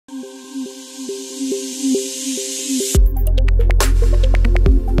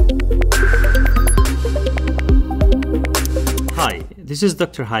This is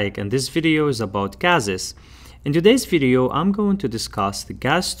Dr. Hayek, and this video is about gases. In today's video, I'm going to discuss the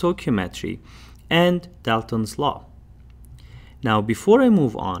gas stoichiometry and Dalton's law. Now, before I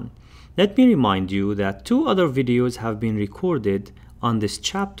move on, let me remind you that 2 other videos have been recorded on this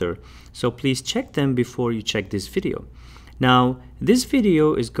chapter, so please check them before you check this video. Now, this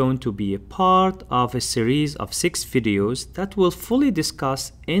video is going to be a part of a series of 6 videos that will fully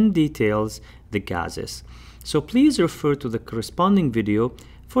discuss in details the gases. So please refer to the corresponding video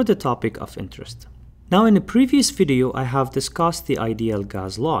for the topic of interest. Now, in a previous video, I have discussed the ideal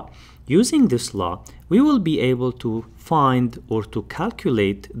gas law. Using this law, we will be able to find or to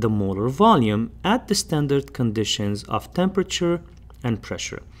calculate the molar volume at the standard conditions of temperature and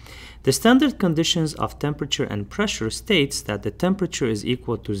pressure. The standard conditions of temperature and pressure states that the temperature is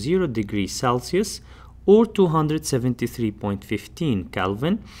equal to 0 degrees Celsius or 273.15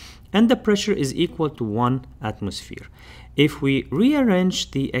 Kelvin, and the pressure is equal to 1 atmosphere. If we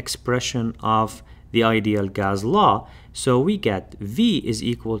rearrange the expression of the ideal gas law, so we get V is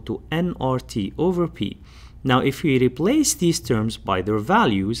equal to nRT over P. Now, if we replace these terms by their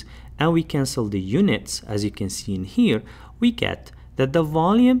values and we cancel the units, as you can see in here, we get that the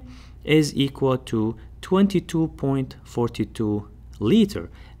volume is equal to 22.42 liter.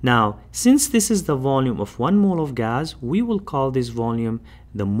 Now, since this is the volume of 1 mole of gas, we will call this volume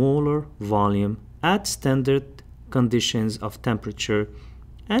the molar volume at standard conditions of temperature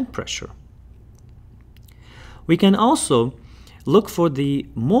and pressure. We can also look for the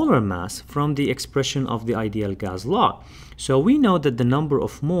molar mass from the expression of the ideal gas law. So we know that the number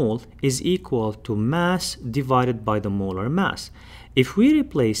of mole is equal to mass divided by the molar mass. If we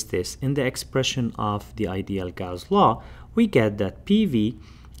replace this in the expression of the ideal gas law, we get that PV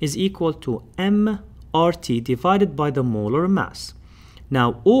is equal to mRT divided by the molar mass.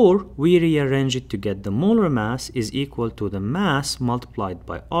 Now, or we rearrange it to get the molar mass is equal to the mass multiplied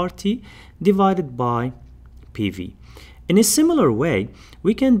by RT divided by PV. In a similar way,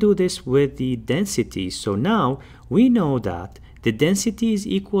 we can do this with the density. So now we know that the density is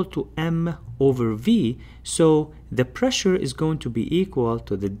equal to M over V, so the pressure is going to be equal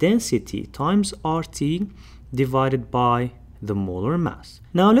to the density times RT divided by the molar mass.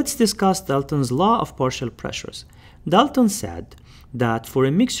 Now let's discuss Dalton's law of partial pressures. Dalton said that for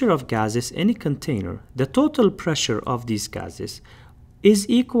a mixture of gases in a container, the total pressure of these gases is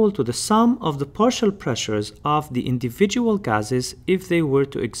equal to the sum of the partial pressures of the individual gases if they were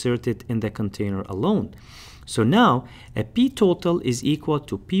to exert it in the container alone. So now a P total is equal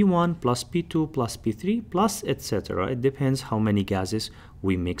to P1 plus P2 plus P3 plus etc. It depends how many gases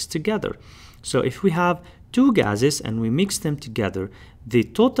we mix together. So if we have 2 gases and we mix them together, the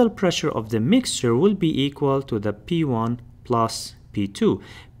total pressure of the mixture will be equal to the P1 plus P2.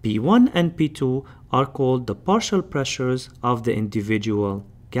 P1 and P2 are called the partial pressures of the individual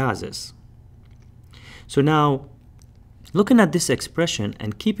gases. So now, looking at this expression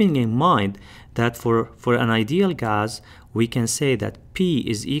and keeping in mind that for an ideal gas, we can say that P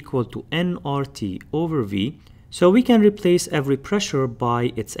is equal to nRT over V. So we can replace every pressure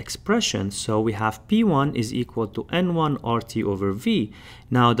by its expression. So we have P1 is equal to N1 RT over V.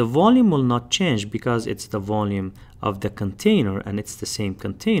 Now the volume will not change because it's the volume of the container and it's the same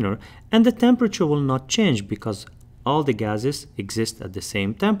container. And the temperature will not change because all the gases exist at the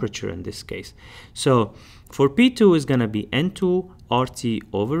same temperature in this case. So for P2 is going to be N2 RT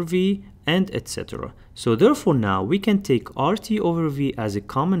over V and etc. So therefore now we can take RT over V as a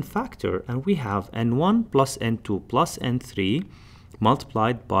common factor and we have N1 plus N2 plus N3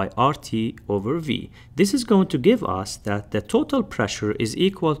 multiplied by RT over V. This is going to give us that the total pressure is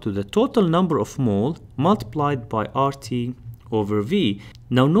equal to the total number of mole multiplied by RT over V.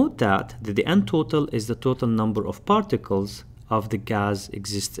 Now note that the N total is the total number of particles of the gas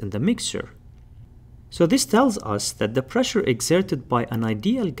exists in the mixture. So this tells us that the pressure exerted by an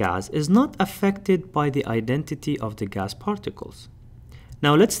ideal gas is not affected by the identity of the gas particles.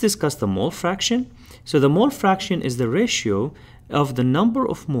 Now let's discuss the mole fraction. So the mole fraction is the ratio of the number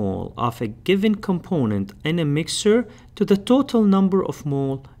of mole of a given component in a mixture to the total number of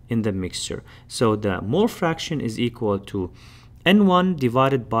mole in the mixture. So the mole fraction is equal to N1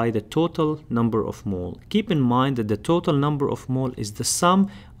 divided by the total number of mole. Keep in mind that the total number of mole is the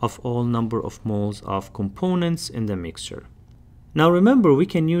sum of all number of moles of components in the mixture. Now remember, we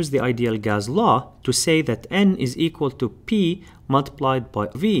can use the ideal gas law to say that N is equal to P multiplied by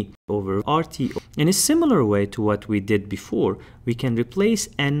V over RT. In a similar way to what we did before, we can replace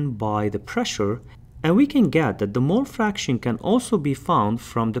N by the pressure and we can get that the mole fraction can also be found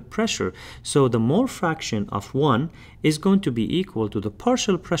from the pressure. So the mole fraction of 1 is going to be equal to the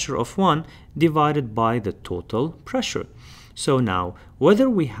partial pressure of 1 divided by the total pressure. So now, whether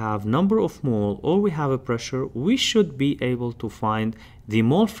we have number of mole or we have a pressure, we should be able to find the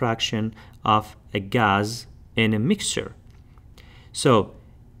mole fraction of a gas in a mixture. So,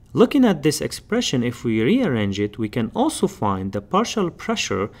 looking at this expression, if we rearrange it, we can also find the partial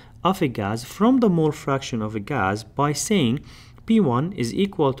pressure of a gas from the mole fraction of a gas by saying P1 is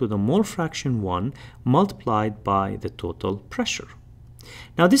equal to the mole fraction 1 multiplied by the total pressure.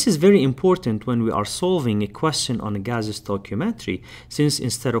 Now this is very important when we are solving a question on a gas stoichiometry, since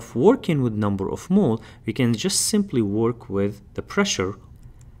instead of working with number of mole, we can just simply work with the pressure.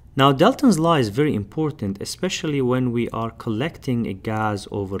 Now Dalton's law is very important, especially when we are collecting a gas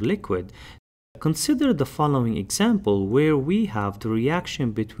over liquid. Consider the following example where we have the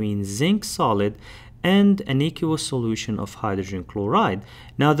reaction between zinc solid and an aqueous solution of hydrogen chloride.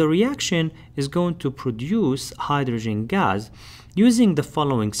 Now the reaction is going to produce hydrogen gas. Using the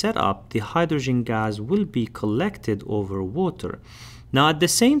following setup, the hydrogen gas will be collected over water. Now at the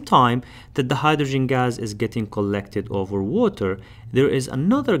same time that the hydrogen gas is getting collected over water, there is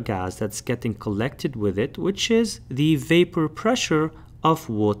another gas that's getting collected with it, which is the vapor pressure of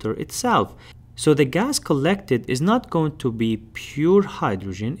water itself. So the gas collected is not going to be pure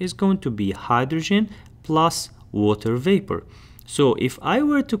hydrogen, it's going to be hydrogen plus water vapor. So if I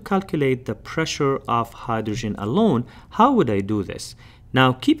were to calculate the pressure of hydrogen alone, how would I do this?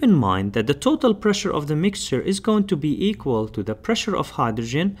 Now keep in mind that the total pressure of the mixture is going to be equal to the pressure of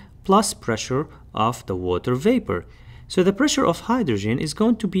hydrogen plus pressure of the water vapor. So the pressure of hydrogen is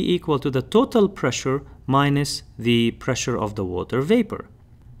going to be equal to the total pressure minus the pressure of the water vapor.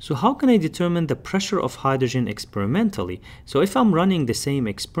 So how can I determine the pressure of hydrogen experimentally? So if I'm running the same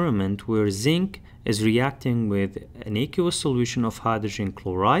experiment where zinc is reacting with an aqueous solution of hydrogen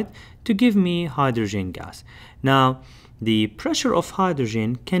chloride to give me hydrogen gas. Now, the pressure of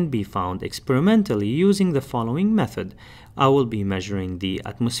hydrogen can be found experimentally using the following method. I will be measuring the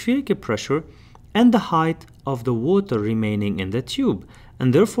atmospheric pressure and the height of the water remaining in the tube.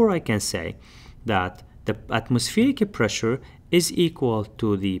 And therefore I can say that the atmospheric pressure is equal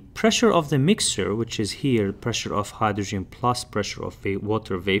to the pressure of the mixture, which is here pressure of hydrogen plus pressure of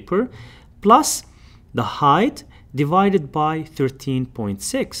water vapor, plus the height divided by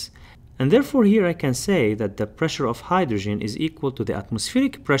 13.6. And therefore here I can say that the pressure of hydrogen is equal to the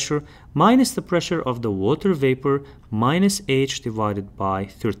atmospheric pressure minus the pressure of the water vapor minus H divided by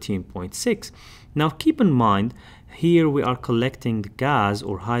 13.6. Now keep in mind, here we are collecting the gas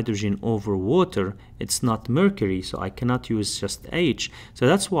or hydrogen over water. It's not mercury, so I cannot use just H. So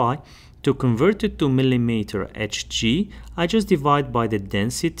that's why to convert it to millimeter Hg, I just divide by the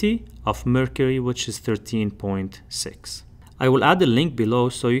density of mercury, which is 13.6. I will add a link below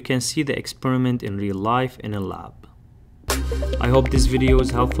so you can see the experiment in real life in a lab. I hope this video is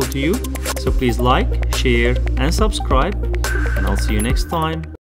helpful to you, so please like, share, and subscribe, and I'll see you next time.